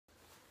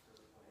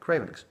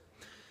Cravings.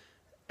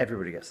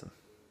 Everybody gets them,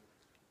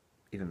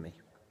 even me.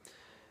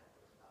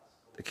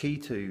 The key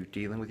to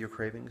dealing with your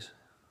cravings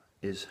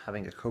is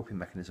having a coping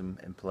mechanism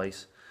in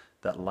place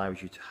that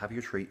allows you to have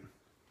your treat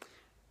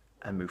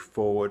and move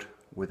forward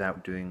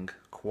without doing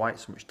quite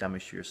so much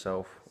damage to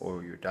yourself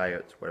or your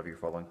diet, whatever you're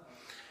following,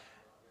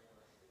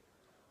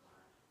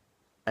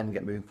 and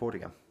get moving forward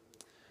again.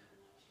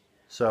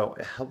 So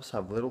it helps to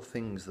have little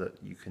things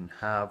that you can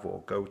have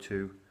or go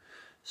to.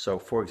 So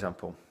for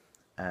example,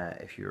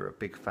 if you're a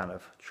big fan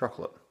of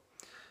chocolate,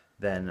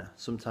 then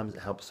sometimes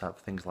it helps to have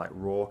things like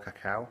raw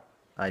cacao,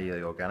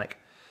 ideally organic,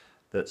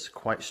 that's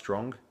quite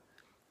strong,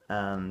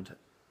 and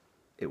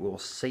it will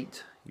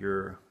sate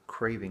your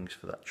cravings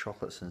for that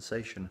chocolate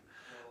sensation.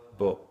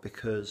 But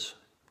because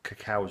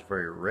cacao is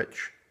very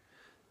rich,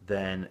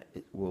 then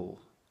it will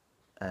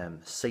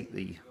sate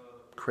the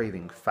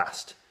craving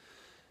fast.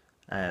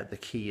 The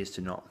key is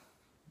to not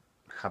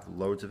have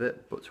loads of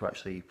it, but to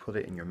actually put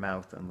it in your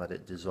mouth and let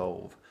it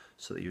dissolve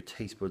so that your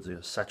taste buds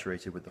are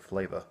saturated with the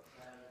flavor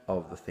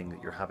of the thing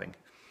that you're having.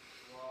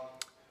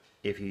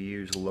 If you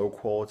use low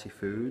quality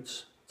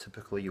foods,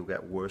 typically you'll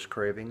get worse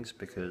cravings,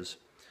 because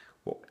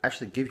what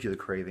actually gives you the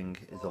craving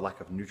is the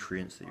lack of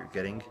nutrients that you're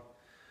getting,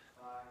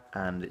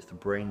 and it's the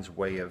brain's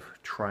way of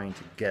trying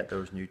to get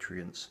those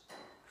nutrients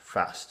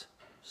fast,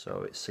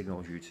 so it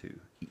signals you to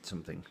eat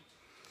something.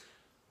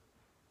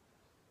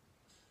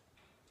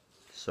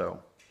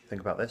 So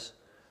think about this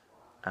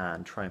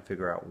and try and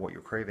figure out what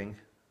you're craving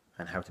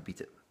and how to beat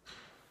it.